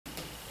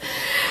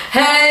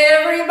Hey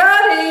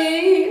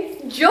everybody,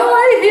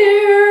 Joy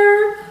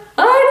here.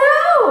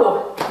 I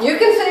know. You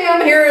can see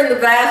I'm here in the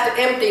vast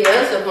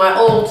emptiness of my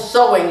old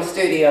sewing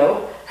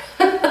studio.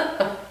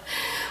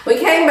 We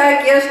came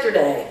back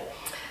yesterday.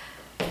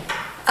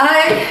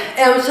 I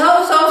am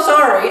so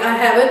sorry I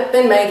haven't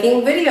been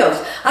making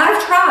videos. I've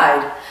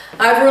tried.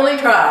 I've really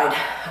tried.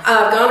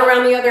 I've gone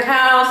around the other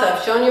house.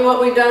 I've shown you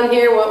what we've done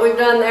here, what we've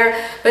done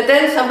there. But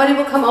then somebody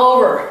will come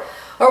over,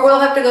 or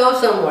we'll have to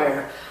go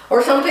somewhere,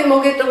 or something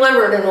will get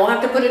delivered and we'll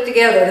have to put it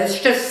together. It's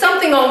just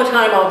something all the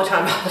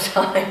time.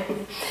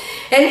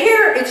 And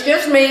here it's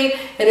just me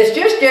and it's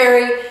just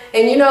Jerry,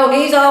 and you know,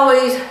 he's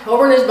always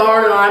over in his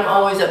barn and I'm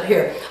always up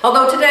here.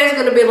 Although today's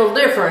going to be a little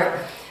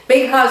different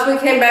because we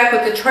came back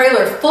with the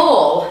trailer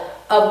full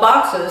of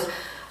boxes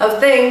of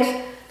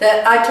things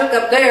that I took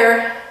up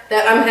there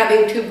that I'm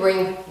having to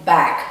bring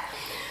back.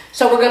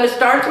 So we're going to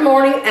start the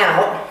morning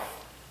out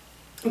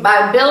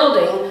by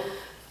building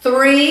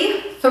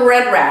 3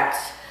 thread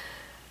racks.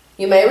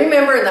 You may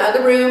remember in the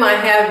other room I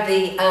have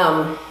the,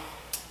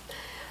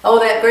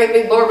 that great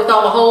big board with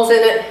all the holes in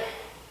it.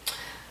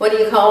 What do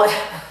you call it?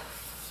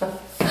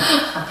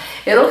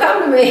 It'll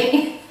come to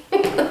me.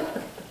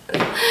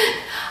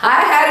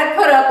 I had it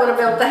put up when I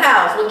built the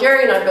house. Well,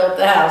 Jerry and I built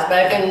the house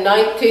back in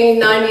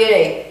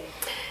 1998.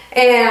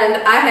 And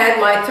I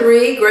had my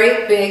 3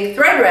 great big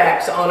thread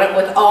racks on it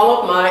with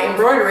all of my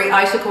embroidery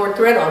isocord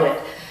thread on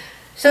it.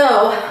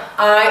 So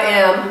I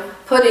am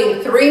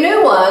putting 3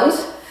 new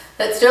ones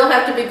that still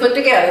have to be put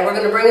together. We're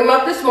going to bring them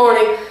up this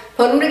morning,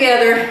 put them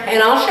together,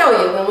 and I'll show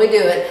you when we do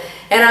it.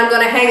 And I'm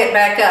going to hang it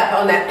back up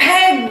on that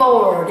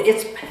pegboard.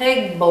 It's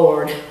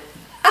pegboard.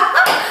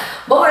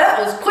 Boy,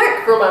 that was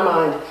quick for my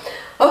mind.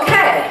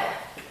 Okay,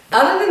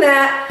 other than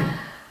that,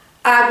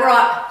 I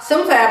brought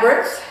some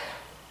fabrics.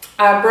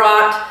 I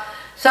brought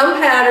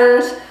some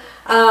patterns.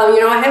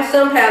 You know, I have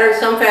some patterns,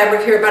 some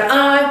fabric here, but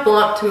I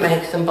want to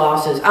make some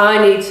bosses.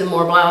 I need some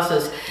more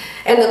blouses.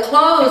 And the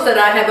clothes that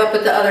I have up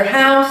at the other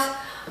house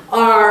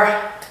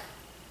are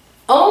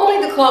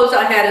only the clothes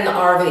I had in the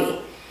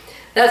RV.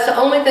 That's the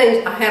only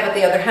things I have at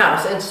the other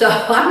house. And so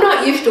I'm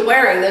not used to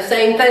wearing the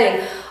same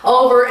thing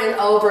over and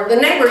over. The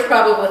neighbors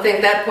probably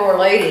think that poor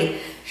lady,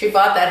 she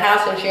bought that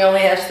house and she only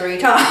has 3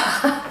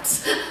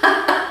 tops.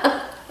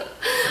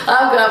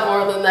 I've got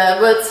more than that,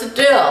 but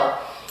still,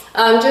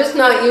 I'm just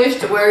not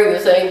used to wearing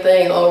the same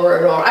thing over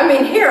and over. I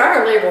mean, here I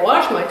hardly ever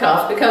wash my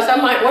tops because I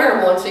might wear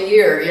them once a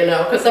year, you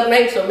know, because I've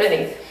made so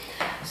many.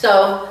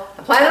 So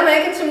I plan on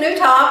making some new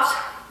tops.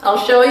 I'll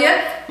show you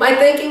my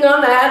thinking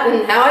on that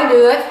and how I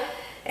do it.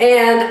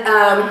 And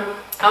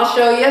I'll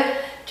show you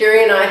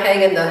Jerry and I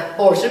hanging the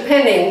boards,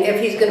 depending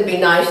if he's going to be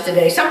nice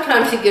today.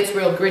 Sometimes he gets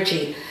real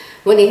gritchy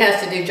when he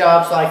has to do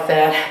jobs like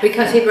that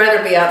because he'd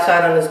rather be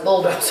outside on his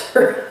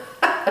bulldozer.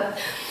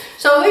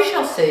 So we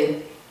shall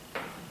see.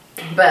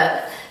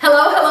 But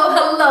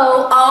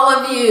hello, all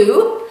of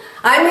you.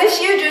 I miss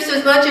you just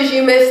as much as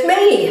you miss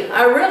me.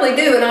 I really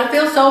do, and I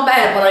feel so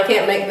bad when I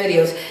can't make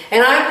videos.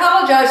 And I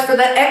apologize for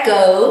the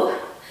echo,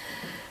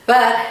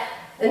 but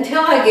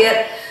until I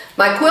get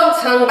my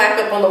quilts hung back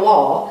up on the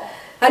wall,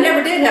 I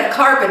never did have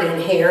carpet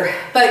in here,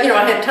 but you know,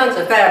 I had tons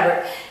of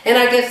fabric, and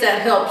I guess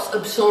that helps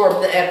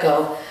absorb the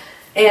echo.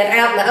 And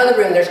out in the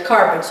other room there's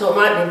carpet, so it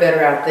might be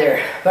better out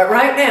there. But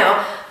right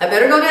now, I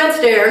better go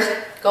downstairs,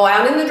 go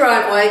out in the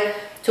driveway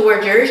to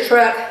where Jerry's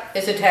truck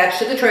is attached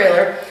to the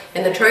trailer,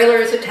 and the trailer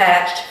is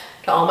attached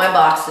to all my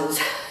boxes.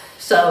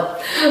 So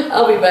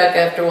I'll be back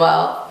after a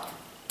while.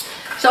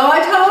 So I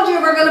told you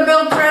we're going to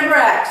build thread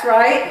racks,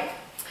 right?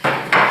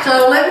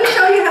 So let me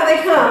show you how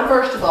they come,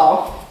 first of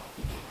all.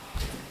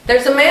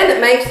 There's a man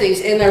that makes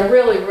these, and they're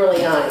really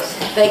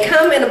nice. They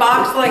come in a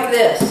box like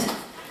this.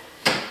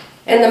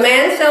 And the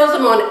man sells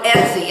them on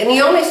Etsy, and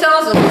he only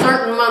sells them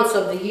certain months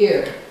of the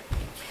year.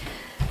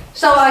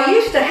 So I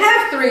used to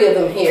have 3 of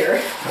them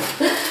here,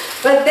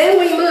 but then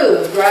we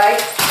moved, right?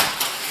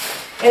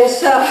 And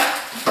so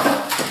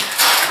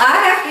I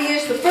have to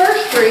use the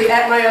first 3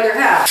 at my other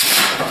house.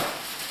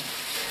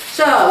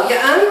 So you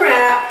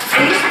unwrap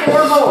these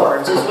 4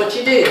 boards is what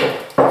you do.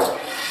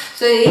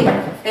 See?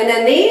 And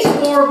then these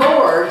 4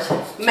 boards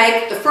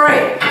make the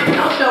frame. And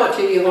I'll show it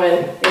to you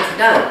when it's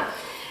done.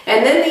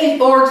 And then these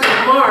boards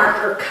are marked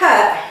or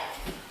cut.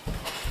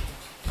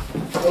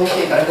 Let me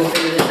see if I can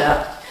figure this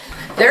out.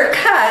 They're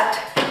cut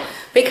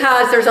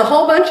because there's a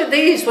whole bunch of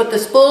these with the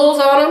spools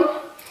on them.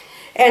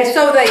 And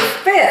so they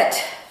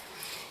fit.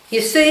 You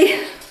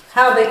see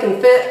how they can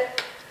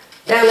fit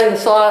down in the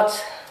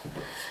slots?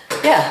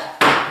 Yeah.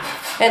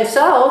 And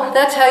so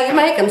that's how you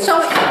make them. So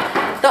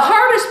the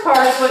hardest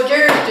part is what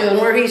Jerry's doing,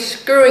 where he's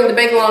screwing the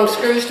big long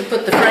screws to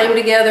put the frame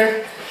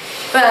together.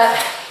 But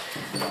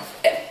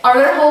are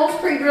there holes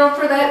pre-drilled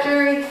for that,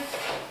 Jerry?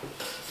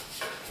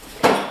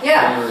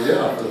 Yeah.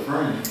 Yeah, for the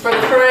frame. For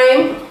the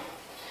frame?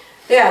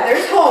 Yeah,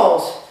 there's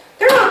holes.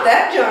 They're not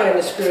that giant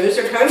of screws,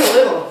 they're kind of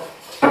little.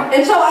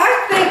 And so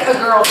I think a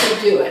girl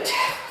could do it.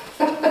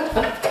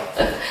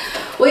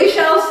 We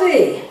shall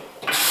see.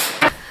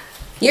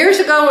 Years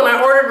ago when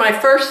I ordered my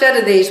first set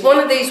of these, one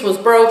of these was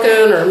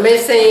broken or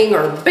missing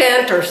or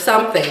bent or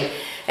something.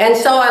 And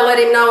so I let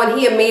him know, and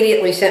he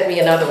immediately sent me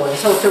another one.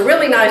 So it's a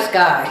really nice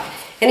guy,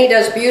 and he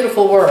does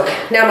beautiful work.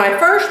 Now my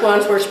first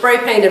ones were spray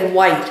painted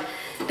white.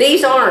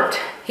 These aren't.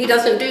 He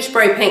doesn't do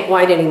spray paint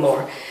white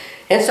anymore.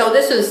 And so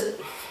this is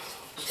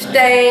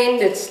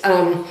stained. It's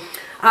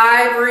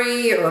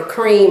ivory or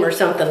cream or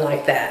something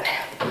like that.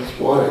 It's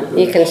white.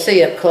 You can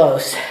see up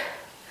close.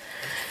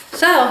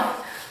 So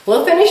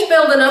we'll finish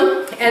building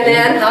them, and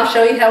then I'll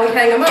show you how we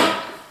hang them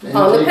up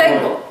on the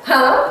pegboard.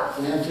 Huh?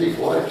 Antique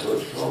white, so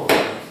it's called.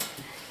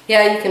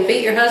 Yeah, you can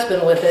beat your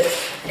husband with it.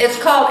 It's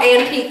called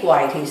antique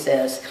white, he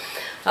says.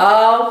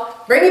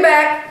 I'll bring you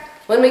back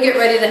when we get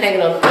ready to hang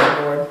it on the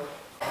pegboard.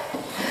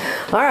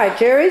 All right,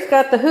 Jerry's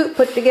got the hoop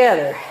put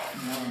together.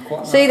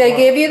 See, they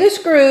give you the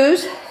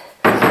screws.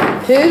 2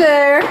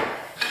 there,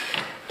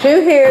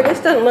 2 here.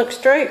 This doesn't look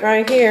straight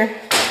right here.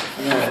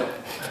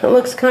 It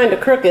looks kind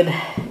of crooked.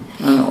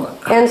 I know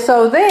it. And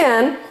so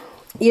then,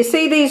 you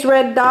see these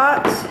red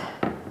dots?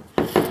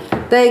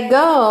 They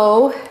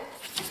go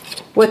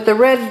with the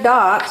red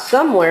dots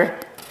somewhere.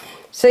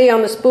 See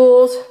on the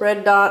spools,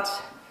 red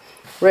dots,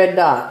 red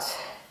dots.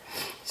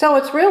 So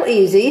it's real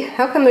easy.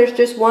 How come there's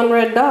just one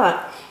red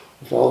dot?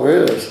 That's all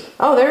there is.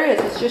 Oh, there is.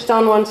 It's just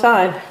on one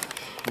side.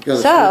 You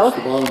gotta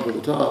switch the bottom to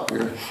the top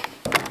here.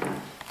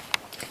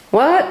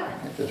 What? I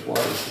think that's why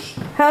this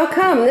is. How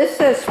come? This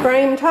says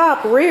frame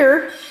top,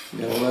 rear.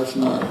 Yeah, well, that's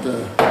not.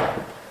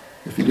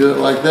 If you do it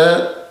like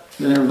that,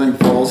 then everything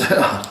falls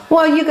out.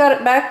 Well, you got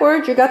it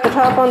backwards. You got the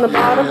top on the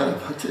bottom.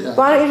 Yeah.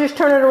 Why don't you just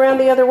turn it around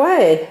the other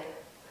way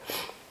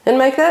and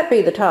make that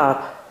be the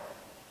top?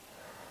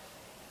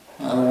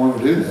 I don't want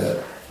to do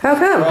that. How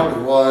come?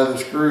 Probably why the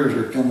screws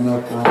are coming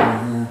up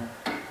wrong here.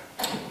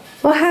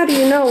 Well, how do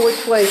you know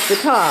which way's the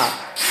top?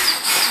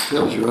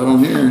 Tells you right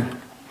on here.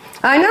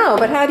 I know,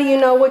 but how do you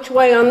know which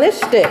way on this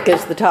stick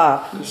is the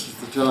top? This is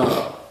the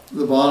top.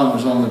 The bottom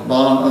is on the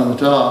bottom on the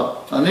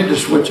top. I need to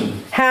switch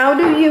them. How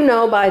do you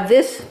know by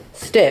this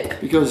stick?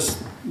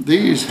 Because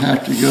these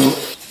have to go.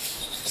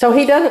 So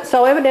he doesn't.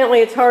 So evidently,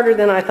 it's harder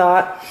than I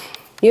thought.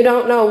 You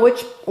don't know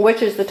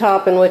which is the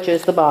top and which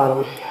is the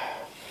bottom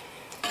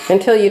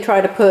until you try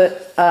to put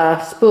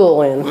a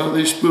spool in. Well,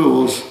 these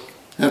spools.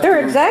 They're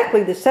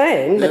exactly the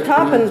same. The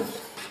top and.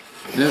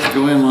 They have to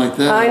go in like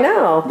that. I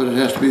know. But it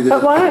has to be there.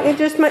 But why don't you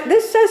just make,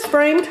 this says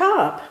frame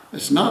top.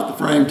 It's not the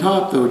frame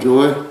top though,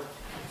 Joy.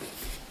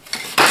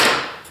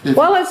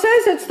 Well, it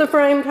says it's the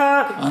frame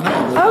top.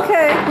 I know.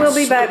 Okay, we'll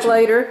be back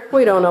later.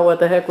 We don't know what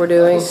the heck we're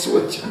doing.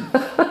 Switching.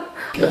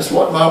 Guess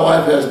what my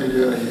wife has me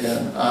doing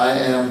again? I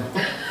am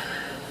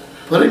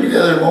putting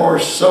together more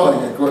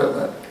sewing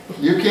equipment.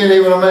 You can't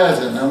even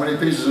imagine how many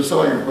pieces of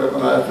sewing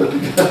equipment I have put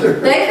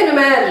together. They can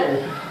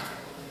imagine.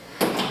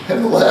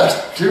 In the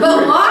last 2 weeks.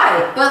 But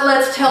why? But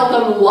let's tell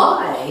them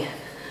why.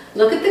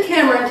 Look at the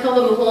camera and tell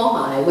them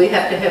why. We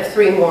have to have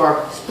 3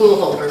 more spool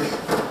holders.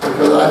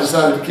 Because I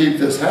decided to keep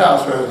this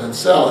house rather than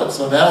sell it,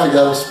 so now we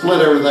got to split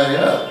everything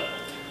up.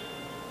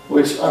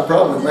 Which I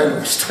probably made a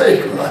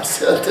mistake when I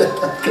said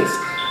that,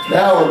 because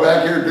now we're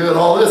back here doing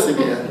all this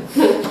again.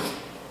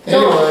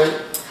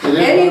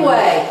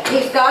 Anyway,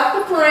 he's got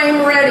the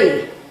frame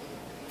ready.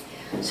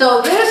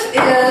 So this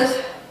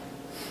is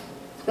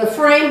the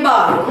frame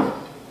bottom.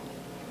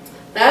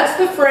 That's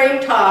the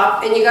frame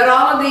top, and you got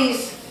all of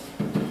these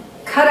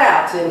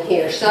cutouts in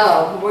here.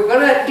 So we're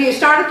gonna, do you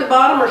start at the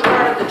bottom or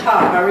start at the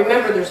top? I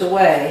remember there's a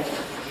way.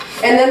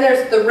 And then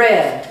there's the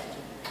red.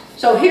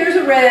 So here's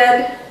a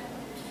red,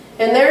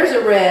 and there's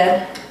a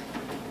red.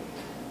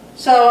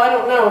 So I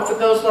don't know if it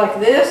goes like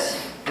this.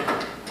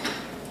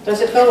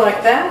 Does it go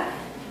like that?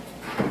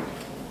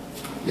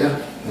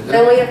 Yeah.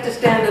 Then we have to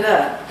stand it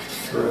up.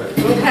 Correct.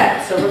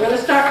 Okay, so we're going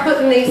to start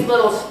putting these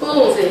little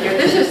spools in here.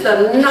 This is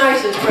the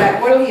nicest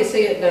rack. Where do you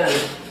see it done?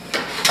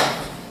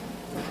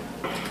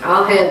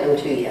 I'll hand them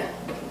to you.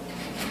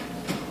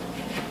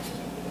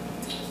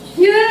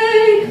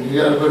 Yay! And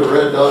you got to put a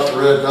red dot to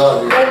red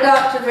dot here. Red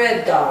dot to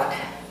red dot.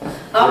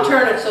 I'll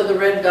turn it so the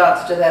red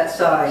dot's to that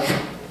side.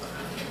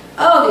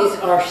 Oh, these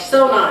are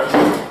so nice.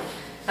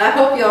 I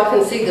hope y'all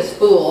can see the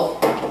spool.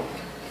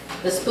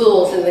 The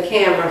spools in the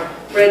camera.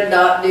 Red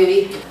dot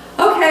duty.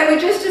 Okay, we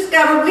just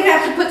discovered we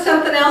have to put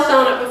something else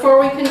on it before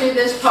we can do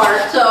this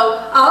part, so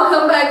I'll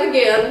come back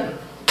again.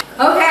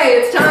 Okay,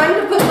 it's time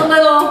to put the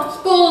little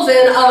spools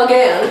in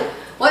again.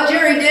 What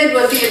Jerry did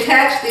was he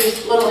attached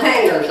these little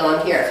hangers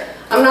on here.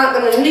 I'm not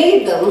going to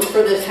need them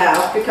for this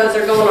house because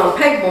they're going on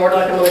pegboard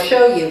like I'm going to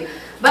show you,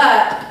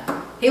 but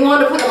he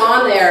wanted to put them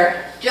on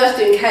there just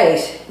in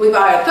case we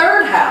buy a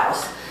 3rd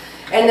house.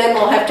 And then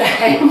we'll have to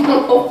hang them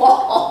on the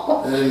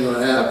wall. That ain't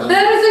gonna happen.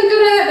 That isn't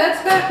gonna happen.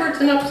 That's backwards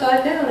and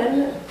upside down,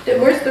 isn't it?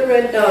 Where's the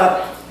red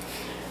dot?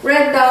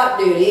 Red dot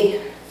duty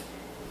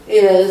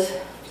is,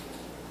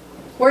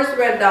 where's the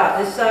red dot?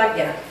 This side?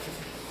 Yeah.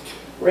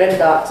 Red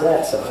dot's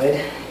that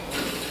side.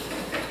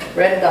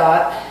 Red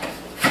dot.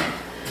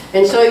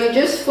 And so you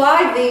just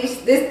slide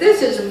these.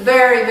 This is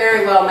very,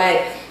 very well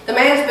made. The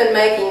man's been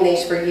making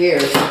these for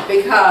years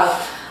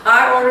because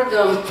I ordered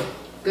them,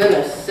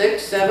 goodness,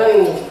 6,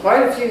 7,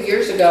 quite a few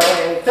years ago,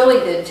 and Philly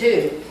did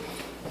too.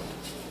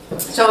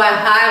 So I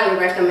highly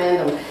recommend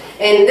them.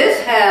 And this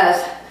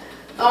has,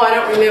 oh, I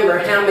don't remember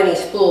how many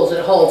spools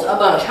it holds, a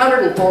bunch,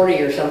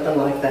 140 or something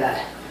like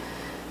that.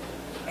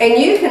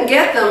 And you can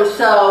get them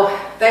so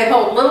they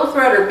hold little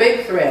thread or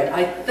big thread,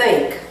 I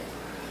think.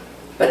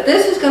 But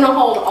this is going to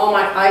hold all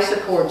my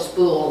isocord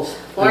spools.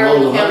 It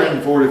holds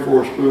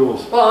 144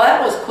 spools. Well,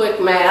 that was quick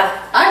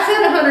math. I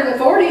said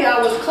 140,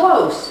 I was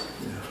close.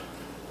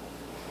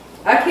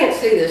 I can't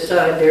see this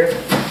side, dear.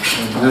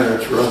 And there,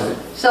 it's right.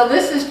 So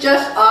this is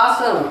just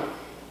awesome.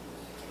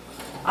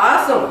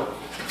 Awesome.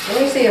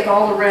 Let me see if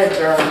all the reds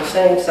are on the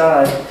same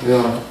side.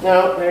 Yeah.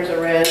 No, there's a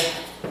red.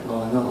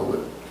 Well, I know,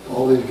 but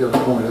all these got to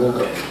point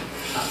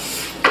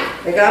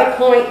up. They got to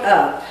point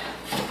up.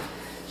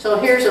 So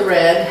here's a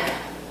red.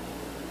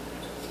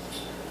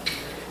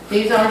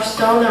 These are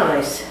so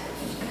nice.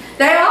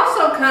 They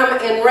also come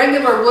in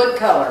regular wood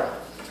color.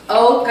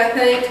 Oak, I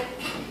think.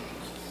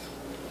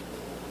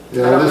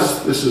 Yeah,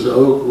 this is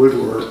oak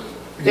woodwork.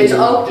 It's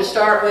oak to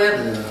start with.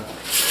 Yeah.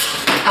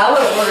 I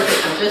would have ordered it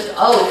for just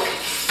oak.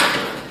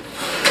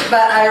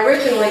 But I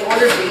originally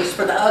ordered these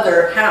for the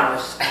other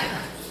house.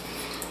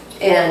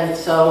 And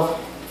so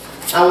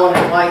I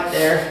wanted white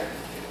there.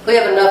 We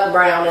have enough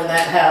brown in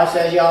that house,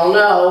 as y'all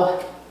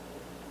know.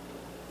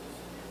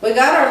 We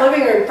got our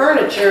living room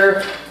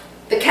furniture,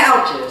 the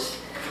couches,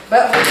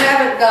 but we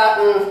haven't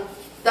gotten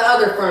the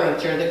other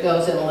furniture that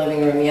goes in the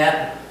living room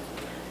yet.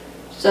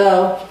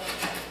 So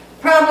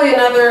probably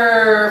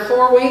another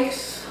 4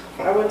 weeks,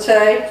 I would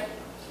say.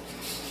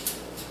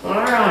 All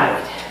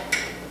right.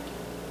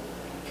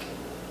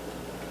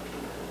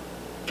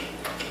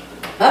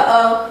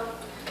 Uh-oh.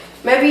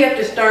 Maybe you have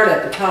to start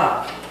at the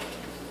top.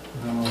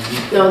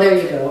 No,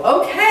 there you go.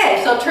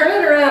 Okay, so turn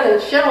it around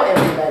and show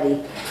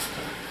everybody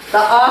the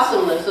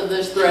awesomeness of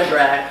this thread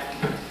rack.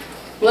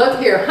 Look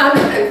here,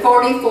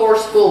 144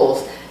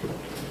 spools.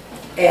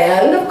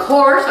 And of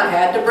course, I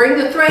had to bring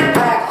the thread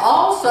rack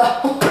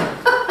also.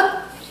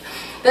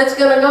 That's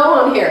going to go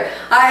on here.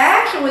 I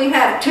actually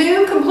have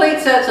 2 complete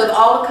sets of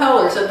all the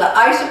colors of the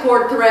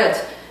isocord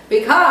threads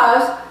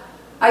because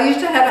I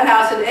used to have a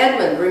house in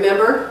Edmond,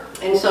 remember?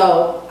 And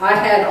so I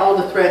had all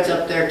the threads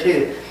up there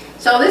too.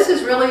 So this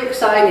is really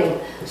exciting.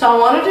 So I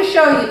wanted to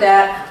show you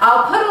that.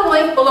 I'll put a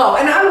link below.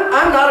 And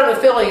I'm not an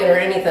affiliate or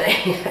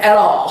anything at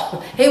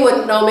all. He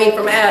wouldn't know me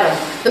from Adam,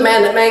 the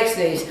man that makes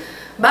these.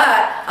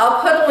 But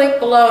I'll put a link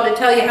below to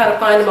tell you how to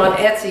find them on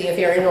Etsy if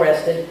you're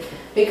interested,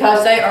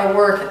 because they are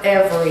worth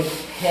every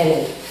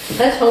penny.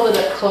 Let's hold it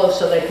up close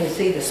so they can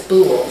see the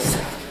spools.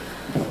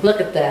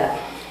 Look at that.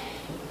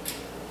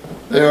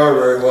 They are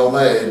very well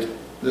made.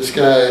 This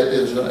guy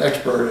is an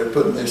expert at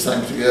putting these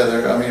things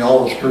together. I mean,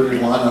 all the screws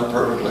line up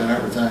perfectly and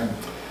everything.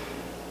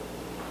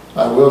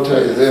 I will tell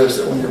you this,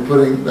 that when you're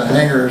putting the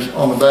hangers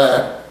on the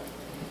back,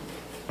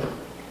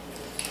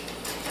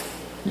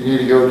 you need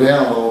to go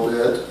down a little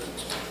bit.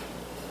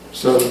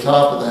 So the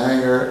top of the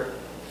hanger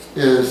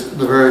is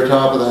the very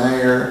top of the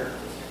hanger.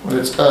 When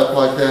it's up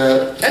like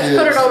that, let's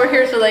put it over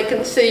here so they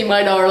can see,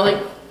 my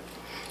darling.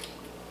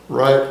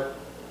 Right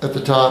at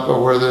the top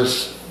of where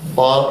this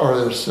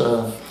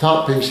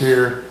top piece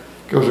here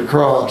goes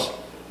across.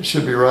 It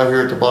should be right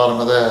here at the bottom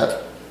of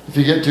that. If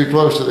you get too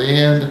close to the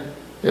end,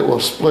 it will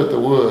split the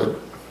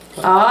wood.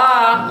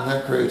 Ah, and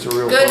that creates a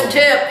real good problem.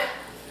 tip.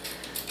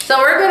 So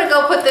we're going to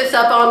go put this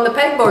up on the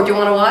pegboard. You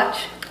want to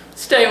watch?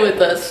 Stay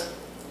with us.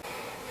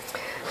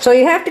 So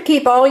you have to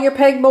keep all your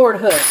pegboard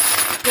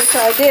hooks, which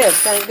I did,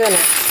 thank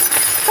goodness.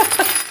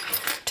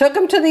 Took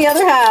them to the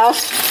other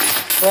house,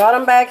 brought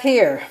them back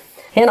here.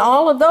 In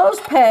all of those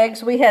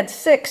pegs, we had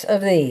 6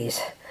 of these.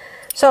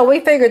 So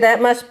we figured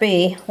that must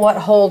be what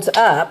holds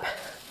up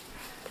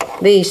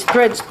these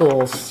thread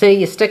spools. See,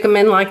 you stick them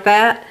in like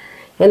that,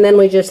 and then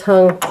we just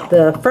hung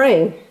the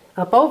frame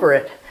up over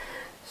it.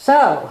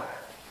 So,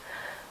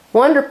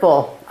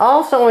 wonderful.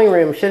 All sewing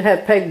rooms should have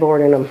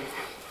pegboard in them.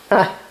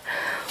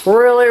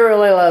 Really,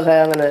 really love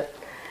having it.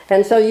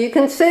 And so you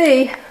can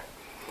see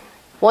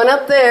one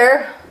up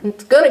there.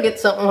 It's going to get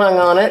something hung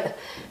on it.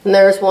 And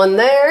there's one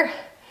there.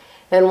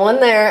 And one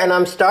there, and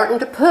I'm starting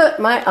to put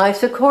my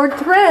isocord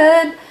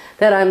thread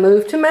that I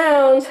moved to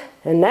Mounds,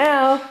 and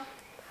now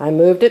I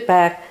moved it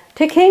back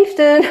to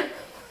Kingston.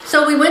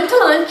 So we went to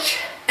lunch,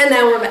 and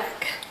now we're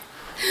back.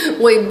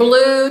 We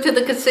blew to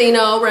the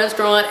casino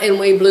restaurant, and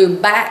we blew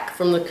back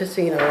from the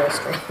casino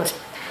restaurant.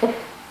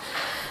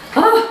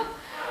 Oh,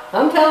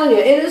 I'm telling you,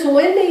 it is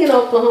windy in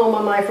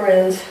Oklahoma, my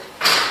friends.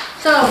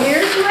 So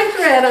here's my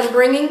thread I'm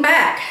bringing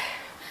back.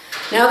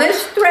 Now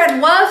this thread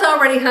was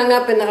already hung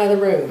up in the other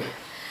room,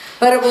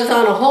 but it was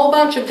on a whole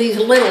bunch of these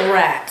little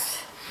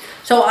racks.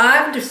 So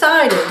I've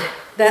decided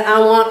that I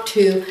want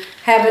to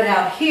have it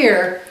out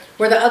here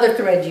where the other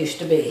thread used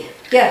to be.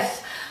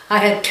 Yes, I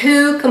had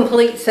 2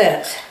 complete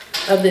sets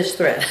of this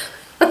thread.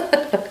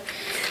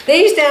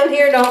 These down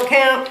here don't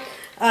count.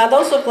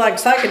 Those look like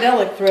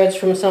psychedelic threads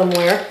from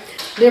somewhere.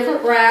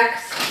 Different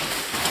racks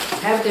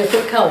have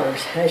different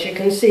colors, as you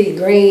can see,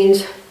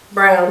 greens,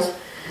 browns.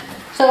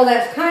 So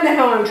that's kind of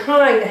how I'm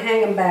trying to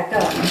hang them back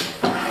up.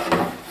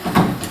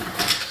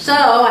 So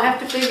I have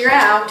to figure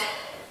out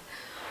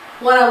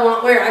what I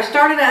want where. I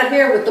started out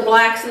here with the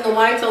blacks and the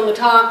whites on the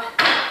top,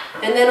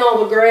 and then all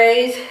the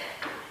grays.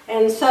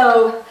 And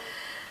so,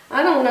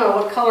 I don't know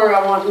what color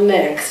I want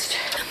next.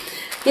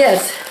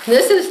 Yes,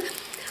 this is,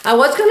 I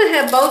was going to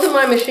have both of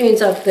my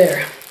machines up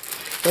there.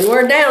 And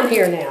we're down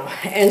here now.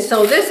 And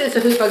so this is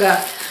a hoop I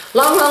got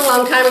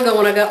long time ago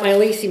when I got my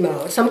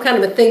Elysimo. It's some kind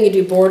of a thing you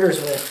do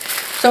borders with.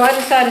 So I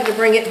decided to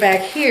bring it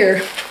back here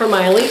for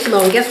my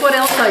Elysimo. And guess what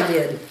else I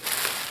did?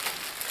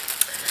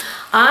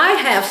 I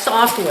have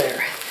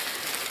software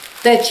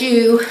that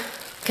you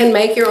can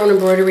make your own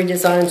embroidery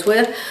designs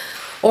with,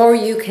 or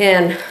you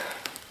can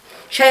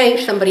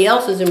change somebody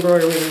else's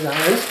embroidery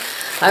designs.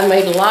 I've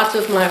made lots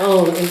of my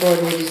own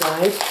embroidery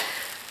designs.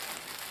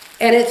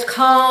 And it's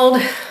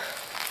called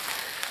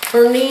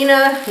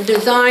Bernhardt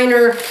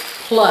Designer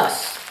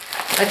Plus,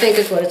 I think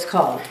is what it's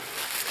called.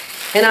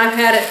 And I've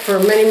had it for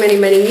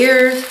many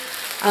years.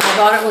 I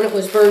bought it when it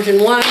was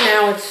version 1,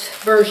 now it's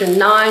version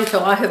 9,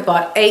 so I have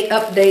bought 8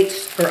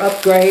 updates or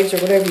upgrades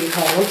or whatever you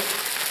call them.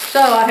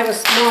 So I have a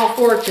small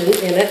fortune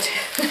in it.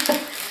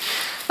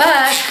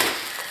 But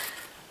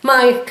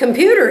my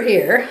computer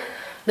here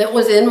that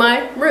was in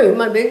my room,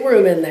 my big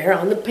room in there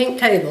on the pink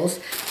tables,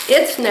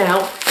 it's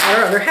now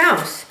our other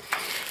house.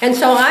 And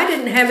so I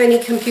didn't have any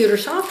computer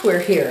software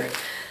here.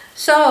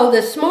 So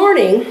this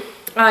morning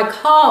I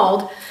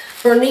called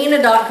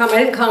Bernina.com. I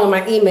didn't call them,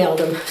 I emailed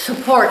them,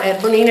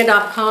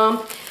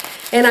 support@Bernina.com.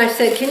 And I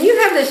said, can you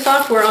have this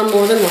software on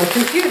more than one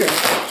computer?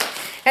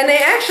 And they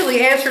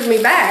actually answered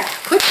me back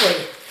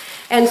quickly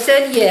and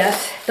said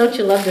yes. Don't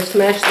you love to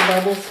smash the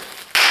bubbles?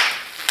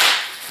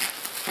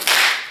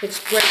 It's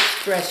great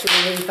stress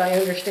relief, I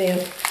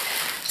understand.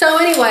 So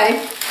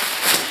anyway,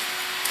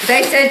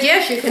 they said,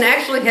 yes, you can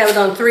actually have it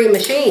on 3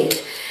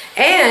 machines.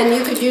 And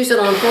you could use it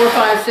on 4,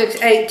 5,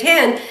 6, 8,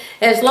 10,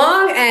 as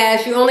long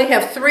as you only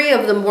have 3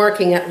 of them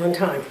working at one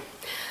time.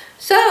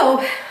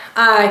 So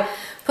I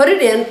put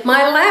it in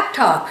my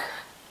laptop.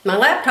 My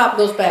laptop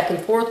goes back and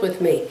forth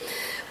with me.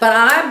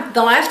 But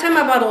the last time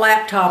I bought a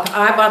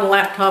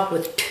laptop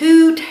with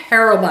 2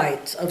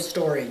 terabytes of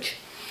storage.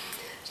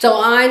 So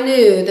I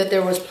knew that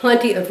there was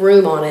plenty of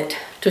room on it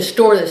to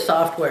store this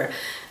software.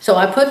 So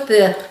I put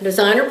the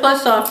Designer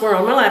Plus software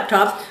on my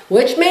laptop,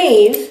 which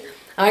means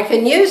I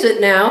can use it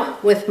now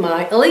with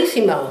my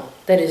Elysimo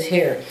that is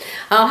here.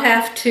 I'll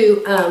have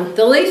to,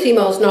 the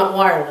Elysimo is not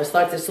wireless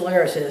like the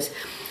Solaris is,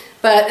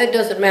 but it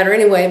doesn't matter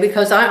anyway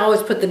because I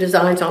always put the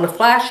designs on a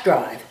flash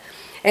drive.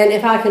 And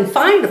if I can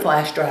find a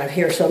flash drive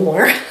here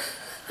somewhere,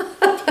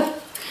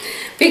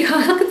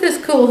 because look at this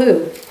cool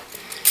hoop.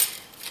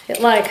 It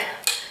like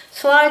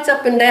slides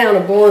up and down a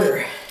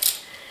border.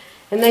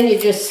 And then you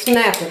just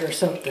snap it or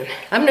something.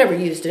 I've never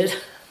used it.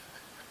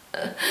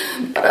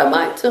 But I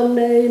might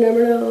someday, you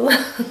never know.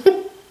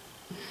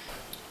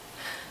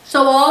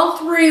 So all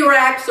 3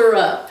 racks are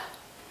up.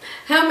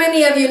 How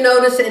many of you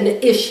notice an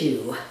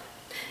issue?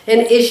 An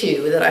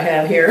issue that I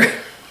have here.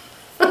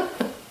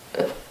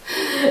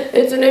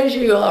 It's an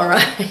issue, all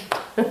right.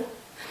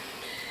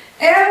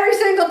 Every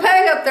single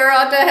peg up there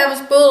ought to have a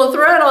spool of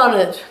thread on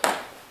it.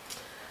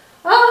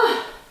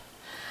 Oh.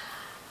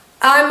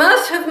 I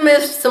must have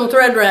missed some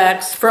thread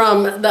racks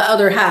from the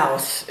other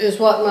house, is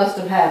what must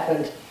have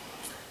happened.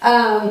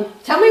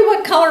 Tell me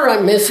what color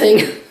I'm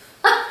missing.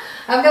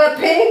 I've got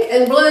pink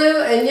and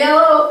blue and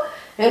yellow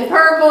and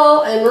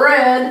purple and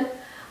red.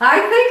 I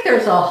think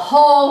there's a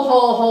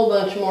whole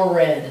bunch more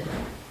red.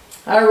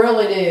 I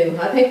really do.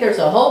 I think there's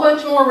a whole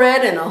bunch more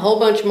red and a whole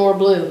bunch more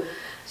blue.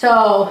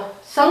 So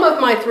some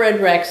of my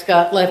thread racks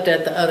got left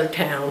at the other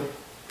town.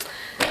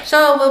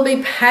 So we'll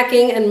be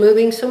packing and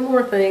moving some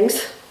more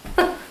things.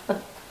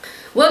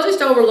 We'll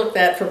just overlook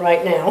that for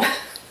right now.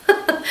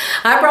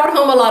 I brought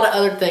home a lot of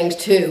other things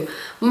too.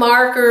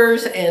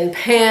 Markers and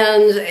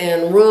pens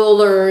and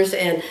rulers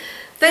and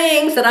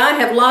things that I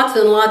have lots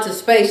and lots of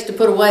space to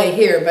put away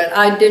here, but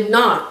I did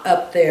not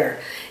up there.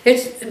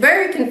 It's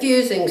very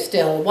confusing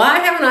still. Why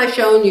haven't I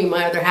shown you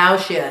my other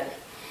house yet?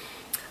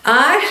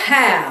 I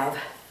have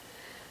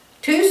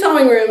 2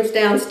 sewing rooms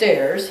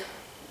downstairs,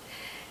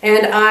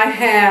 and I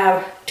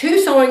have 2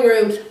 sewing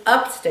rooms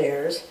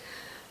upstairs,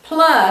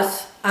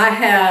 plus I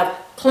have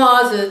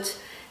closets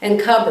and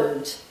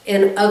cupboards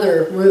in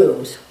other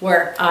rooms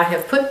where I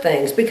have put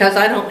things because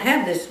I don't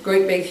have this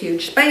great big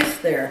huge space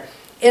there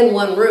in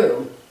one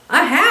room.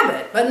 I have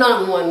it, but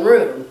not in one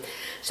room.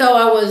 So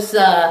I was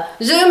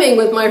Zooming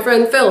with my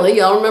friend Philly,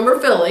 y'all remember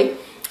Philly,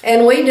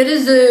 and we did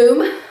a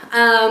Zoom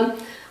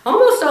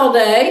almost all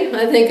day,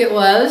 I think it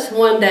was,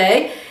 one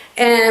day.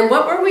 And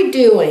what were we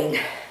doing?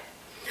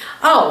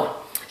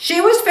 Oh, she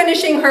was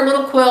finishing her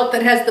little quilt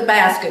that has the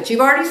baskets.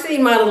 You've already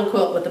seen my little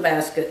quilt with the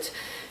baskets.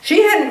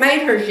 She hadn't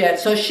made hers yet,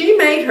 so she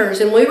made hers,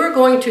 and we were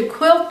going to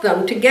quilt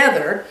them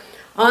together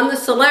on the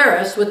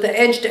Solaris with the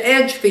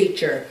edge-to-edge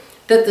feature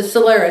that the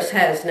Solaris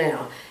has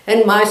now.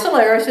 And my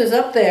Solaris is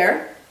up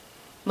there.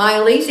 My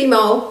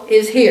Elysimo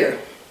is here.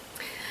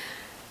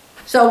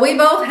 So we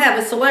both have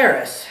a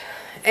Solaris,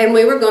 and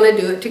we were going to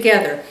do it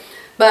together.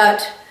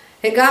 But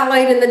it got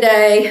late in the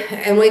day,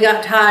 and we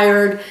got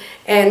tired,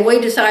 and we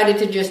decided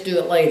to just do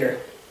it later.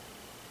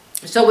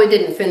 So we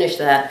didn't finish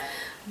that.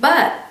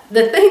 But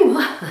the thing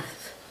was,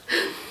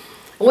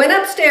 I went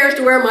upstairs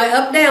to where my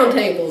up-down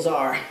tables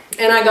are.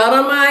 And I got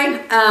on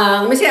my,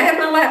 let me see, I had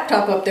my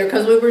laptop up there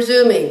because we were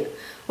Zooming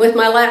with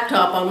my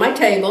laptop on my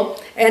table,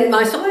 and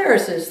my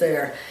Solaris is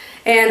there.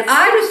 And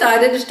I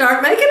decided to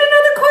start making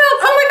another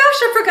quilt. Oh my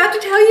gosh, I forgot to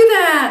tell you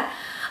that.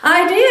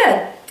 I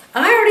did.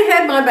 I already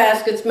had my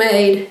baskets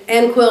made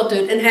and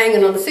quilted and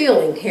hanging on the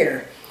ceiling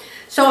here.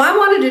 So I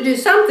wanted to do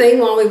something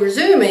while we were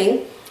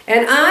Zooming,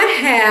 and I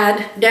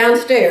had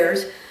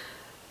downstairs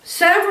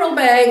several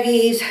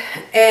baggies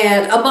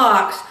and a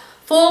box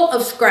full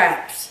of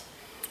scraps.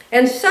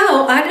 And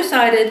so I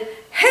decided,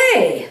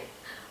 hey,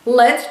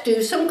 let's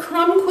do some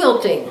crumb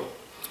quilting.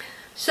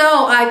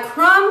 So I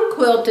crumb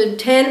quilted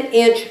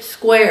 10-inch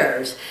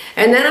squares,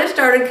 and then I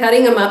started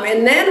cutting them up,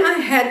 and then I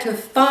had to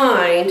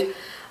find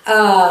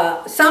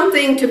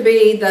something to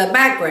be the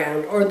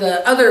background or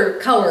the other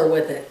color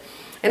with it.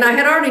 And I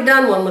had already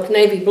done one with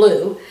navy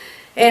blue,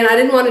 and I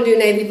didn't want to do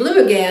navy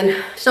blue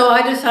again, so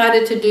I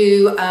decided to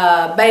do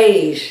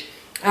beige.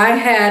 I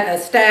had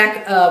a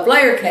stack of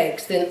layer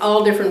cakes in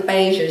all different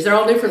beiges. They're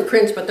all different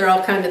prints, but they're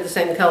all kind of the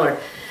same color.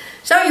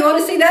 So you want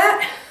to see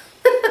that?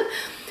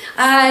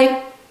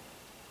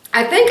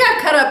 I think I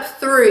cut up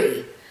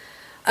 3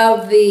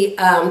 of the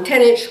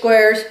 10-inch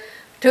squares.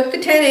 Took the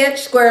 10-inch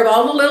square of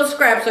all the little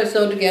scraps I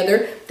sewed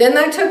together. Then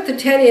I took the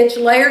 10-inch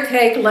layer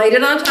cake, laid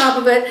it on top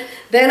of it.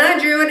 Then I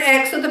drew an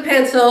X with a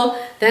pencil.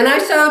 Then I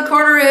sewed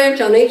 1/4 inch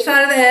on each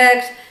side of the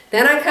X.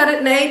 Then I cut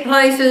it in 8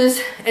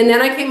 places. And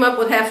then I came up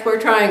with half square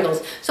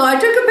triangles. So I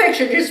took a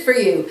picture just for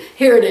you.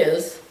 Here it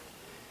is.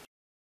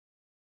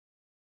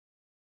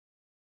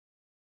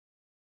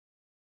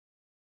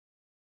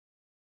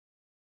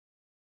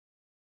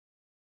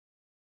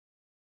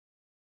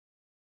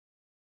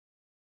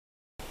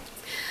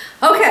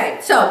 Okay,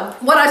 so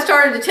what I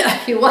started to tell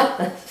you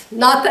was,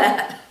 not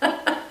that.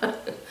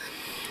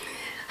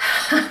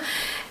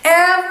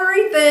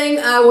 Everything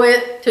I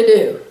went to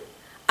do,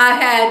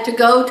 I had to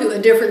go to a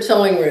different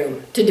sewing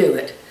room to do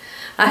it.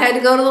 I had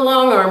to go to the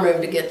long arm room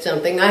to get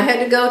something. I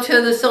had to go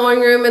to the sewing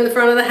room in the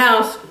front of the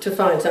house to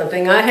find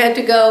something. I had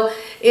to go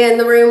in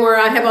the room where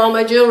I have all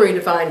my jewelry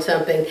to find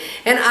something.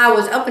 And I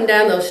was up and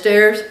down those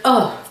stairs,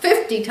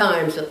 50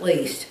 times at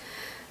least.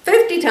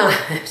 50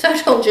 times. I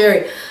told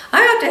Jerry,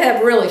 I have to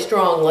have really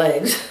strong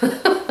legs.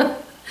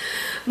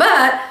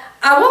 But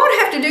I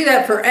won't have to do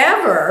that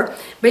forever,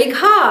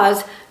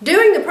 because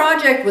doing the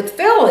project with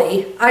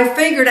Philly, I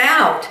figured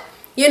out,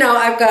 you know,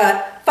 I've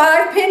got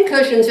 5 pin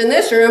cushions in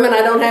this room and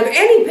I don't have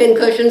any pin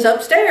cushions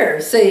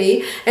upstairs,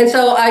 see? And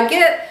so I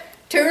get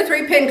 2 or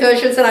 3 pin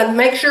cushions and I'd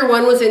make sure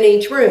one was in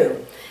each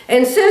room.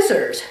 And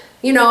scissors.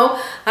 You know,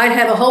 I'd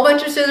have a whole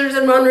bunch of scissors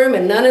in one room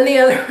and none in the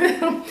other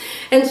room.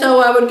 And so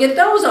I would get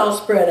those all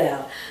spread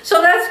out.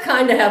 So that's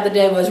kind of how the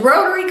day was.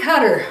 Rotary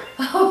cutter.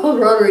 Oh,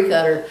 rotary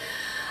cutter.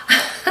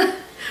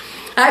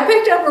 I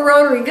picked up a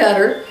rotary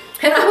cutter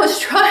and I was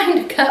trying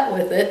to cut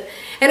with it,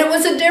 and it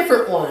was a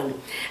different one.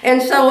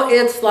 And so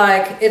it's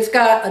like, it's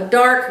got a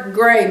dark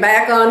gray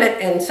back on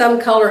it and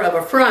some color of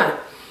a front.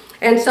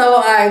 And so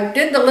I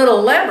did the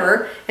little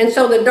lever, and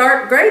so the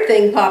dark gray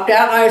thing popped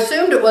out. I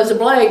assumed it was a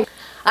blade.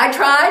 I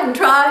tried and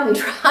tried and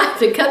tried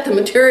to cut the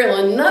material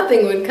and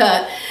nothing would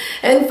cut.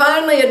 And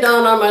finally it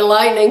dawned on my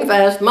lightning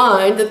fast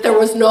mind that there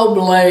was no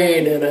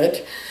blade in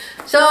it.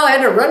 So I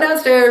had to run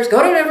downstairs,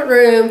 go to a different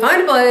room,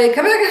 find a blade,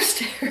 come back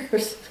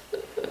upstairs.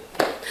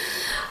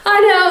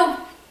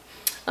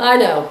 I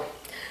know.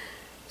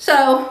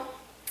 So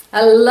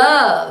I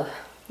love,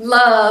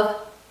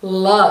 love,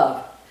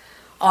 love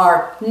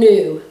our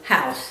new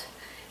house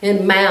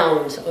in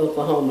Mounds,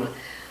 Oklahoma.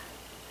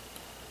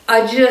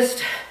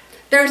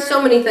 There's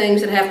so many things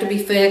that have to be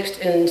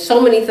fixed, and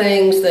so many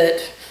things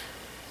that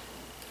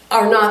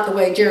are not the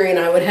way Jerry and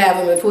I would have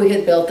them if we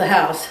had built the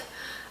house.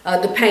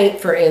 The paint,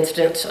 for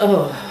instance,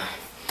 and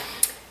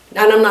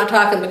I'm not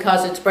talking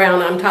because it's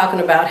brown, I'm talking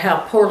about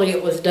how poorly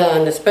it was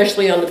done,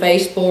 especially on the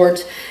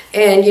baseboards,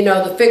 and you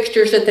know, the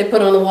fixtures that they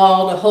put on the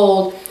wall to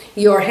hold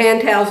your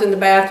hand towels in the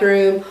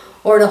bathroom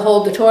or to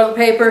hold the toilet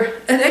paper,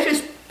 they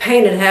just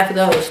painted half of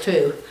those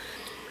too.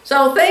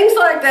 So things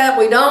like that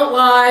we don't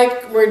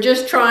like. We're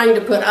just trying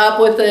to put up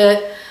with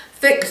it,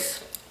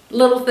 fix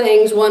little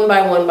things one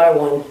by one by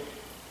one.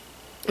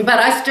 But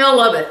I still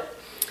love it.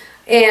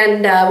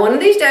 And one of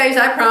these days,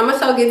 I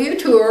promise I'll give you a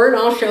tour and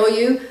I'll show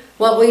you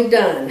what we've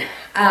done.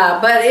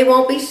 But it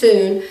won't be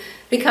soon,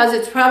 because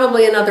it's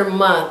probably another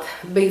month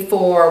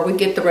before we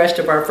get the rest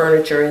of our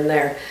furniture in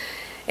there.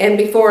 And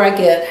before I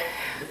get,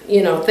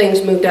 you know,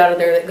 things moved out of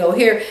there that go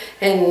here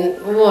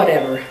and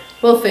whatever.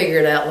 We'll figure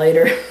it out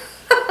later.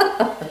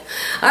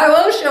 I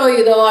will show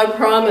you though, I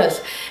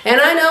promise.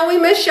 And I know we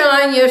missed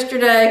Shine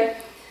yesterday.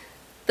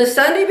 The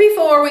Sunday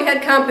before we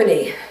had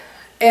company.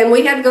 And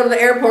we had to go to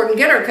the airport and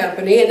get our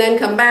company and then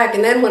come back.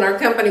 And then when our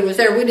company was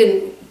there, we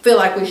didn't feel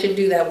like we should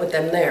do that with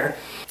them there.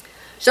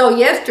 So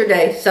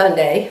yesterday,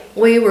 Sunday,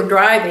 we were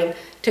driving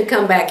to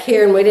come back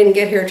here, and we didn't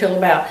get here till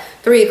about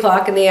 3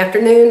 o'clock in the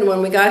afternoon.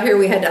 When we got here,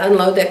 we had to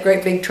unload that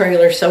great big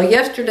trailer. So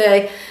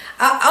yesterday,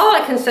 all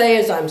I can say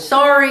is I'm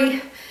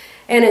sorry.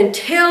 And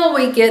until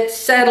we get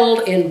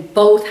settled in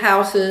both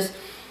houses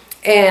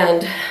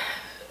and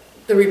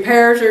the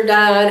repairs are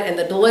done and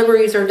the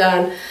deliveries are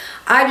done,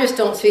 I just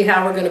don't see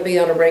how we're going to be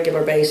on a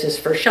regular basis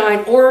for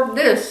Shine or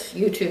this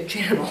YouTube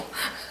channel.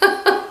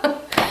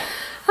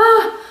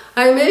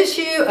 I miss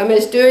you. I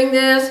miss doing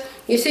this.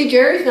 You see,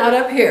 Jerry's not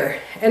up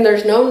here, and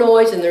there's no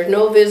noise, and there's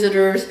no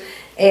visitors,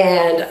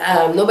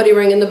 and nobody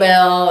ringing the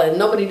bell, and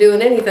nobody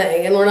doing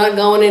anything, and we're not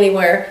going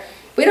anywhere.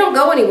 We don't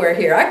go anywhere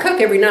here. I cook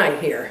every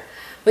night here.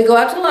 We go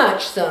out to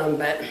lunch some,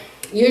 but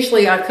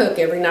usually I cook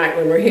every night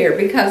when we're here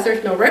because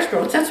there's no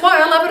restaurants. That's why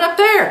I love it up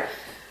there.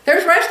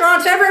 There's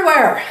restaurants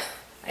everywhere,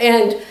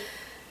 and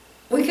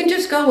we can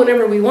just go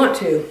whenever we want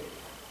to.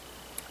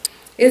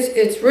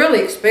 It's really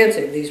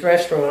expensive, these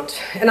restaurants.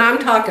 And I'm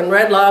talking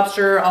Red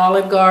Lobster,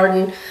 Olive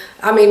Garden.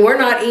 I mean, we're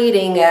not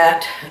eating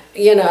at,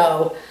 you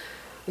know,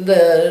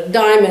 the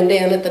Diamond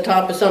Inn at the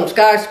top of some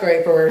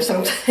skyscraper or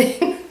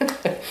something.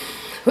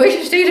 We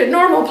just eat at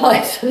normal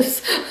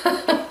places.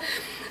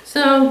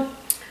 So,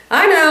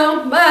 I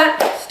know,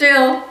 but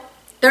still,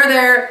 they're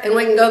there and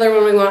we can go there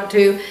when we want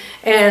to.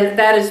 And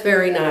that is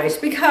very nice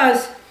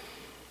because,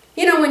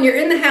 you know, when you're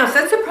in the house,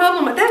 that's the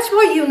problem. That's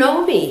why you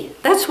know me.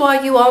 That's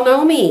why you all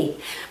know me.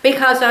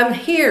 Because I'm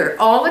here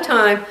all the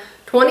time,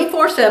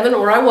 24/7,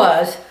 or I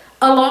was,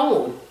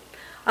 alone.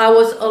 I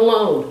was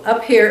alone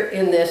up here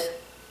in this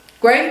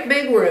great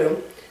big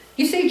room.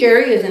 You see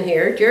Jerry isn't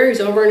here. Jerry's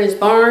over in his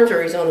barns,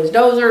 or he's on his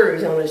dozer, or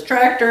he's on his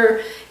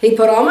tractor. He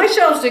put all my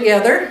shelves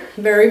together.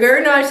 Very,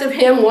 very nice of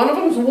him. One of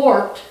them's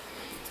warped.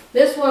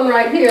 This one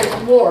right here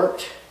is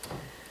warped.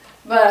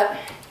 But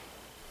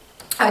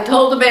I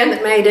told the man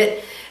that made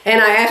it,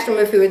 and I asked him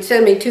if he would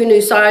send me 2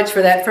 new sides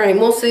for that frame.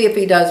 We'll see if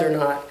he does or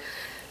not.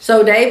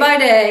 So day by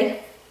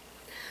day,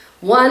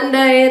 one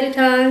day at a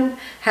time.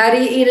 How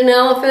do you eat an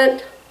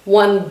elephant?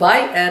 One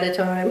bite at a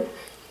time.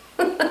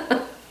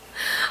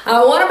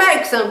 I want to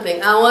make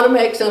something. I want to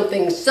make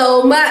something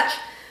so much.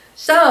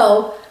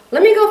 So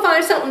let me go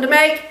find something to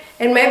make,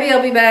 and maybe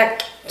I'll be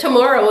back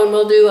tomorrow and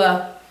we'll do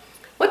a...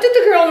 What did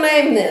the girl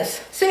name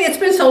this? See, it's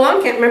been so long,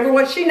 I can't remember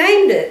what she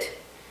named it.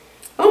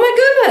 Oh my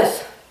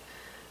goodness.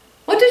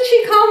 What did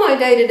she call my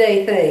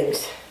day-to-day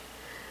things?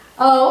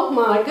 Oh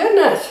my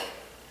goodness.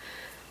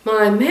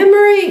 My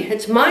memory.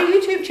 It's my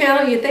YouTube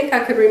channel. You'd think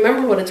I could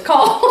remember what it's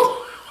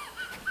called.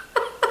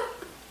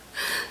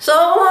 So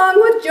long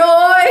with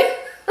joy.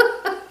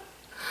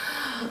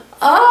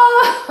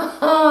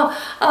 Oh,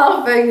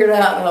 I'll figure it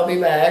out and I'll be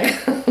back.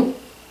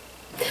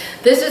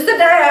 This is the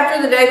day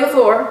after the day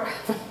before.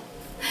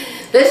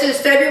 This is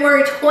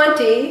February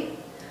 20,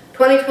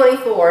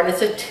 2024, and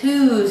it's a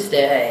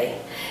Tuesday.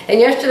 And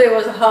yesterday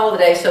was a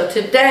holiday, so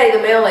today the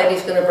mail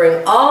lady's going to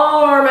bring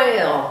all our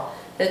mail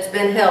that's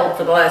been held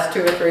for the last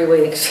 2 or 3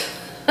 weeks.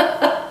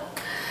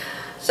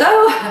 So,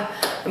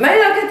 I may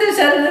not get this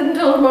edited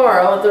until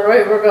tomorrow at the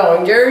rate we're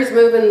going. Jerry's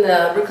moving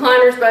the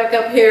recliners back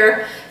up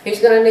here. He's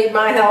going to need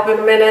my help in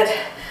a minute.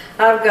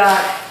 I've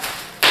got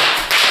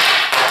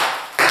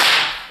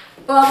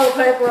bubble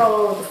paper all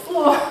over the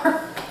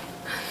floor.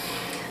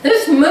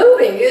 This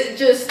moving is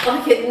just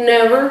like it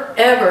never,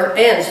 ever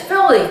ends.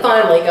 Philly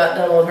finally got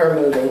done with her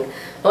moving.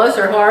 Bless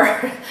her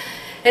heart.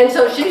 And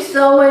so she's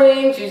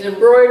sewing, she's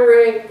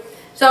embroidering.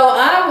 So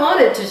I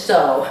wanted to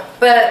sew,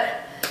 but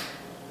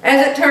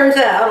as it turns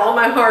out, all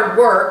my hard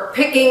work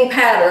picking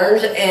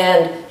patterns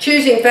and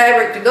choosing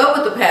fabric to go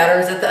with the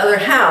patterns at the other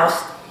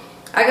house,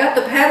 I got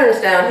the patterns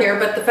down here,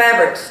 but the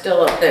fabric's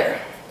still up there.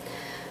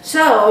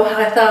 So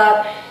I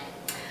thought,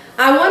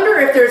 I wonder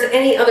if there's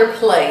any other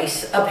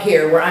place up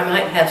here where I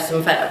might have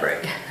some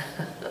fabric.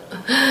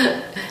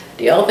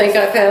 Do y'all think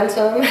I found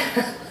some?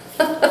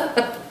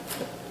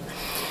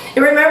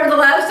 You remember the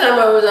last time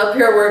I was up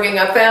here working,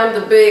 I found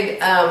the big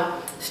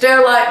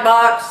Sterilite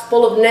box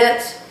full of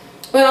knits.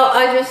 Well,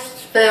 I just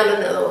found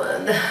another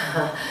one,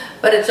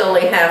 but it's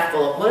only half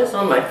full. What is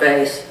on my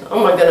face?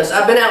 Oh my goodness,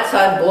 I've been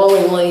outside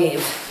blowing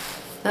leaves.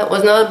 That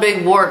was not a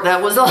big wart,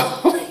 that was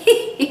all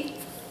leaves.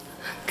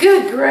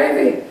 Good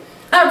gravy.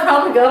 I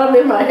probably got them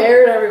in my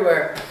hair and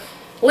everywhere.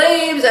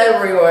 Leaves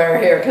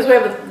everywhere here, because we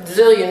have a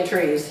zillion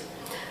trees.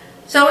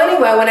 So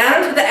anyway, I went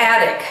out into the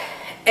attic,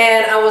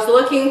 and I was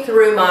looking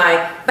through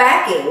my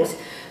backings,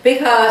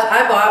 because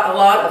I bought a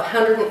lot of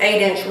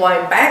 108-inch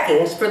wide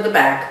backings for the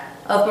back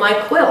of my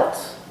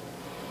quilts.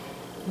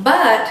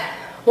 But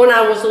when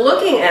I was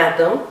looking at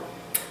them,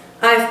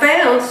 I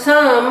found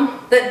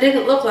some that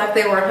didn't look like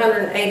they were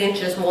 108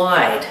 inches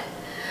wide.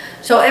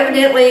 So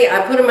evidently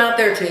I put them out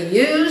there to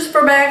use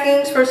for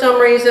backings for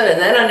some reason, and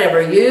then I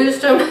never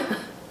used them.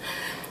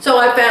 So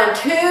I found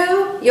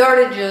 2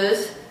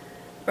 yardages,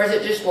 or is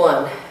it just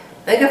one? I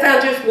think I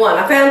found just one.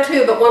 I found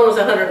 2, but one was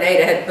 108,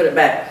 I had to put it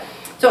back.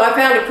 So I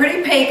found a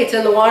pretty pink, it's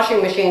in the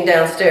washing machine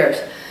downstairs.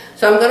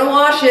 So I'm going to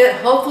wash it,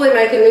 hopefully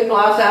make a new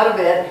blouse out of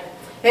it.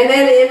 And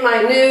then in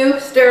my new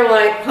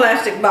Sterilite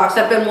plastic box,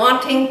 I've been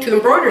wanting to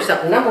embroider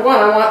something. Number one,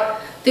 I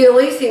want the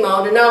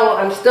Elissimo to know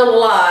I'm still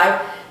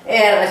alive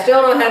and I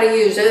still know how to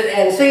use it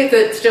and see if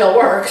it still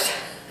works.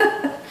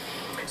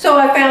 So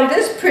I found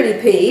this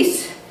pretty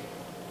piece.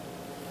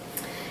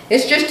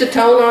 It's just a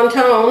tone on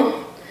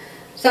tone,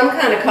 some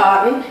kind of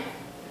cotton,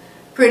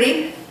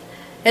 pretty.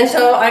 And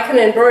so I can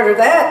embroider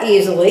that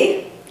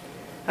easily.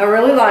 I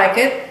really like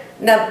it.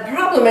 Now the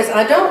problem is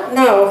I don't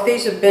know if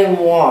these have been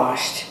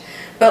washed,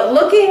 but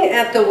looking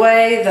at the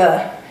way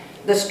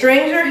the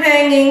strings are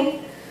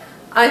hanging,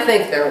 I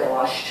think they're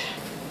washed.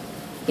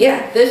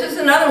 Yeah, this is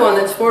another one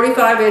that's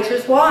 45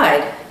 inches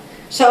wide.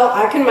 So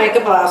I can make a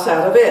blouse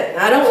out of it.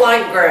 I don't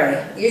like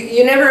gray.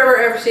 You never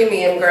ever see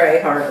me in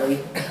gray, hardly.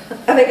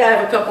 I think I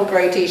have a couple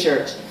gray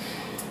t-shirts.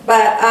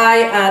 But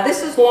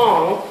this is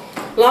long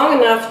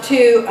enough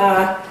to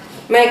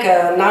make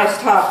a nice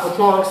top with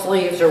long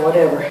sleeves or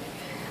whatever.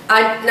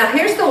 Now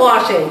here's the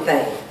washing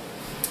thing.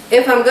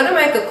 If I'm going to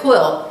make a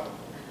quilt,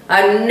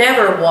 I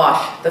never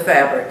wash the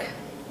fabric.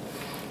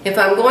 If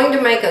I'm going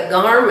to make a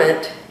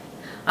garment,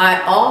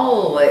 I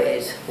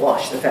always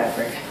wash the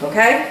fabric,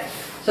 okay?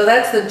 So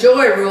that's the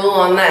joy rule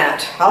on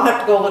that. I'll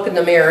have to go look in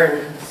the mirror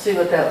and see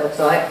what that looks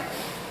like.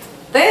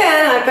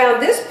 Then I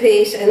found this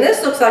piece, and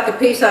this looks like a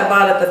piece I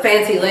bought at the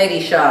Fancy Lady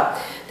shop.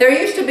 There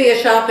used to be a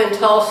shop in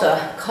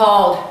Tulsa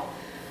called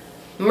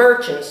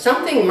Merchants,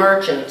 something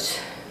Merchants.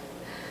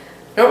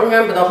 I don't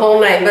remember the whole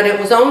name, but it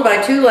was owned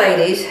by two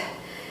ladies,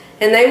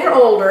 and they were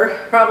older,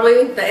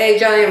 probably the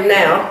age I am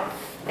now,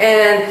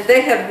 and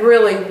they had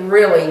really,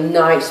 really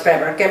nice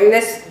fabric. I mean,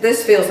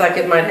 this feels like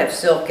it might have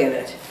silk in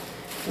it.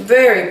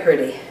 Very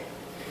pretty.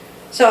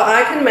 So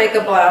I can make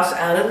a blouse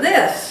out of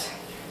this.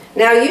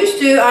 Now used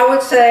to, I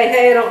would say,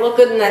 hey, I don't look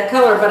good in that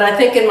color, but I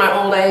think in my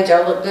old age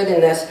I look good in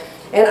this.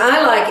 And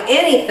I like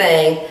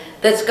anything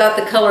that's got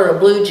the color of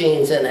blue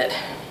jeans in it.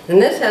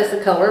 And this has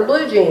the color of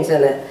blue jeans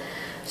in it.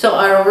 So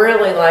I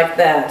really like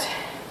that.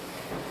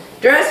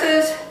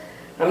 Dresses,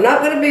 I'm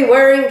not going to be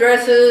wearing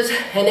dresses,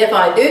 and if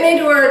I do need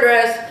to wear a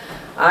dress,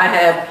 I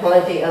have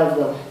plenty of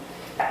them.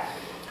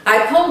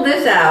 I pulled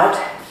this out.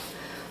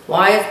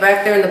 Why it's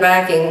back there in the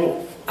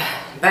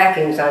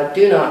backings, I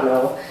do not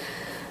know.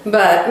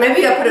 But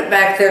maybe I put it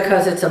back there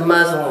because it's a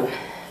muslin.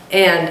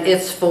 And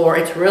it's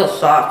real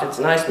soft, it's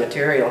nice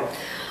material.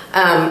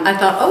 I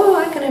thought, oh,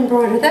 I can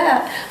embroider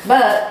that.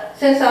 But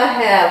since I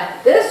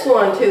have this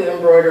one to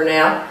embroider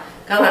now,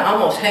 God, I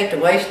almost hate to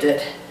waste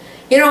it.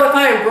 You know, if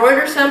I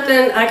embroider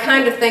something, I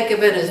kind of think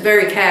of it as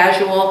very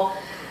casual.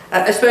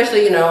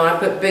 Especially, you know, I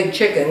put big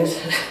chickens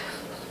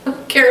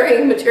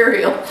carrying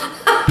material.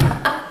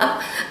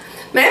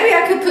 Maybe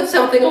I could put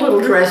something a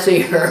little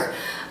dressier.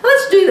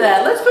 Let's do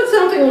that. Let's put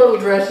something a little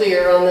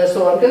dressier on this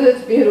one because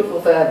it's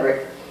beautiful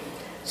fabric.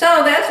 So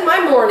that's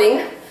my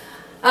morning.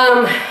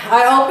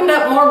 I opened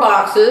up more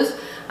boxes.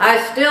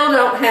 I still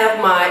don't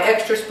have my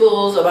extra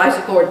spools of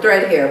Isacord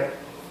thread here.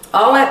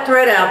 All that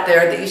thread out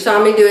there that you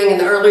saw me doing in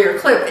the earlier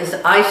clip is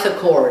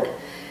Isacord.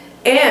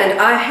 And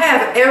I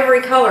have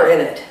every color in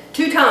it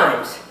 2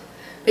 times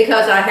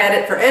because I had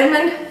it for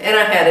Edmund and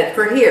I had it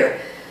for here.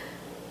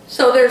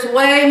 So there's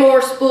way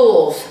more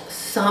spools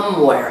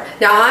somewhere.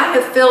 Now I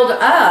have filled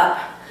up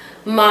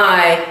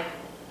my,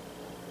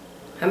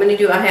 how many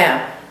do I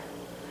have?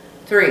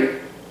 3.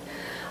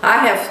 I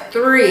have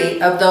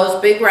 3 of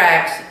those big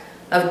racks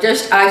of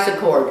just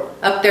Isacord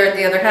up there at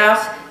the other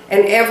house,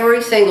 and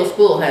every single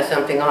spool has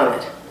something on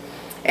it.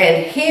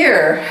 And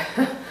here,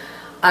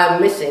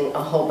 I'm missing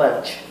a whole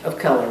bunch of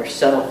colors.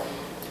 So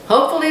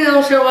hopefully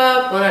they'll show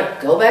up when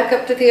I go back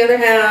up to the other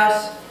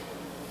house.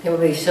 It would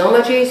be so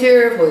much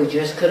easier if we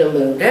just could have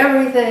moved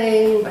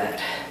everything, but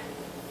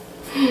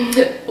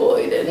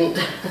boy, didn't.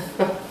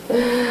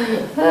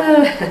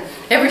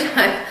 Every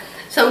time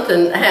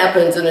something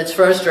happens and it's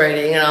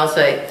frustrating, and I'll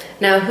say,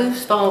 now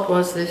whose fault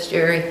was this,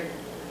 Jerry?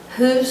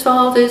 Whose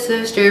fault is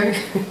this, Jerry?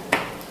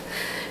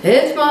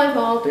 It's my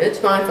fault,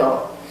 it's my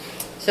fault.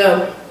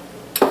 So,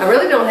 I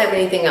really don't have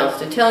anything else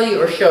to tell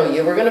you or show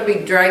you. We're going to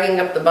be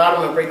dragging up the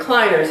bottom of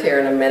recliners here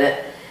in a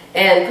minute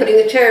and putting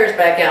the chairs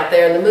back out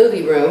there in the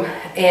movie room.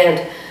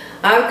 And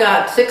I've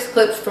got 6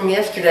 clips from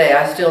yesterday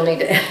I still need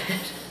to edit.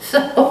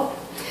 So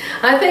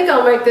I think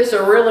I'll make this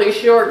a really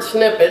short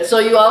snippet so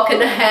you all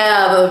can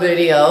have a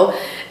video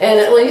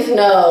and at least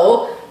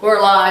know we're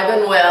live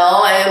and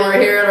well and we're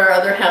here at our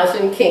other house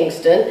in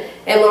Kingston.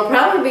 And we'll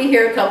probably be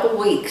here a couple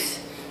weeks.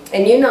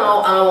 And you know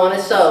I want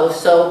to sew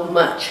so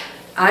much.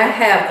 I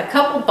have a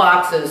couple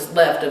boxes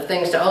left of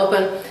things to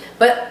open,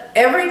 but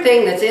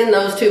everything that's in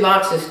those 2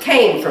 boxes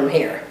came from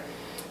here.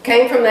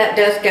 Came from that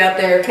desk out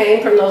there,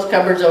 came from those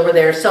cupboards over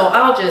there, so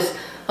I'll just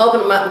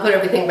open them up and put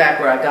everything back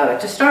where I got it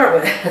to start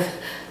with.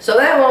 So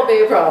that won't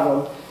be a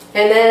problem.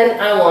 And then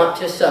I want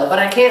to sew, but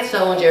I can't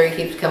sew when Jerry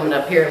keeps coming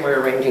up here and we're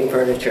arranging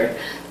furniture.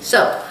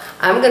 So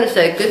I'm going to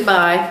say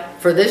goodbye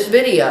for this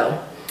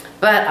video,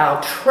 but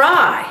I'll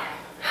try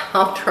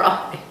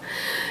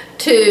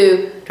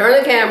to turn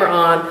the camera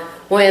on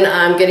when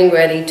I'm getting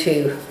ready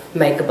to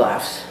make a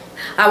blouse.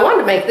 I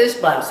wanted to make this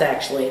blouse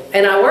actually,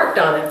 and I worked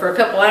on it for a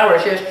couple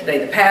hours yesterday.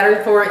 The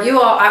pattern for it,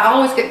 I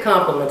always get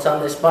compliments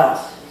on this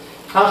blouse.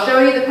 I'll show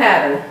you the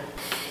pattern.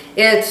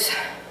 It's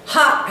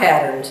Hot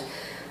Patterns.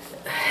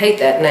 I hate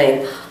that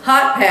name.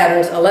 Hot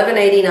Patterns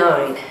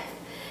 1189.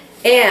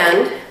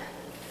 And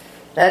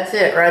That's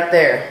it right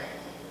there.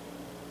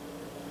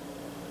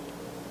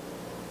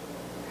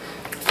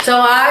 So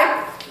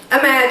I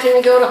imagine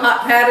you go to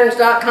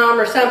hotpatterns.com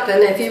or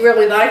something if you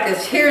really like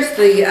this. Here's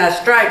the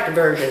striped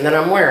version that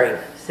I'm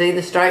wearing. See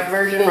the striped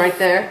version right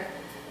there?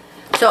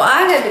 So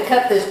I had to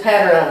cut this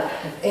pattern up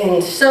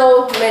in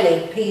so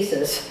many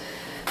pieces.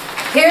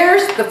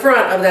 Here's the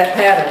front of that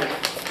pattern.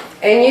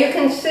 And you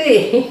can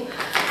see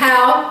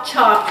how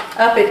chopped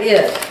up it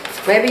is.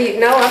 Maybe,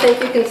 no, I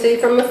think you can see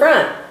from the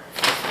front.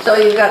 So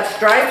you've got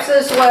stripes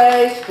this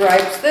way,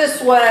 stripes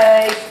this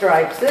way,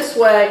 stripes this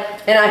way,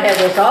 and I had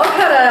this all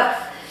cut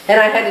up,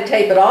 and I had to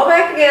tape it all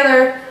back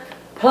together,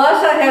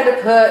 plus I had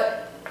to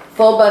put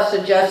full bust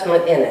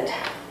adjustment in it.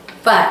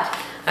 But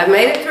I've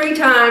made it three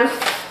times,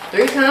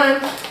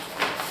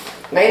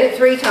 made it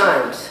 3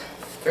 times,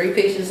 3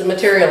 pieces of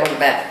material on the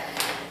back.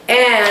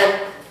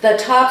 And the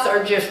tops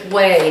are just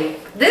way,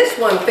 this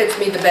one fits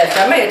me the best.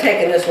 I may have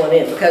taken this one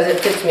in because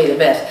it fits me the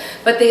best.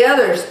 But the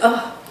others,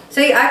 oh,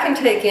 see, I can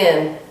take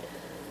in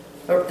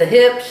the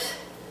hips,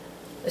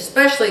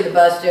 especially the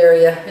bust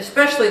area,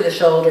 especially the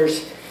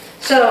shoulders.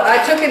 So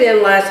I took it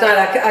in last night.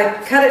 I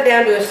cut it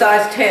down to a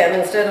size 10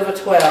 instead of a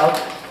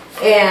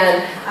 12.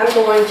 And I'm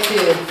going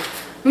to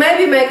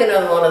maybe make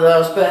another one of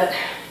those, but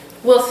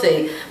we'll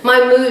see.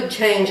 My mood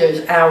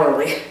changes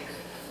hourly.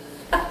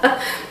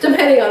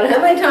 Depending on how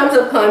many times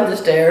I've climbed the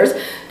stairs,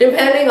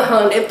 depending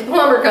on if the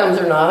plumber comes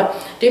or not,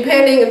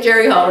 depending if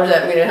Jerry hollers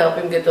at me to help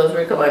him get those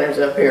recliners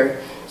up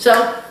here.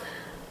 So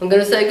I'm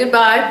going to say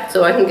goodbye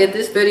so I can get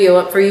this video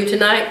up for you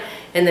tonight,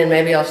 and then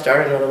maybe I'll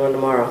start another one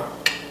tomorrow.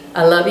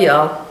 I love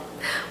y'all.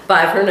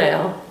 Bye for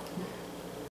now.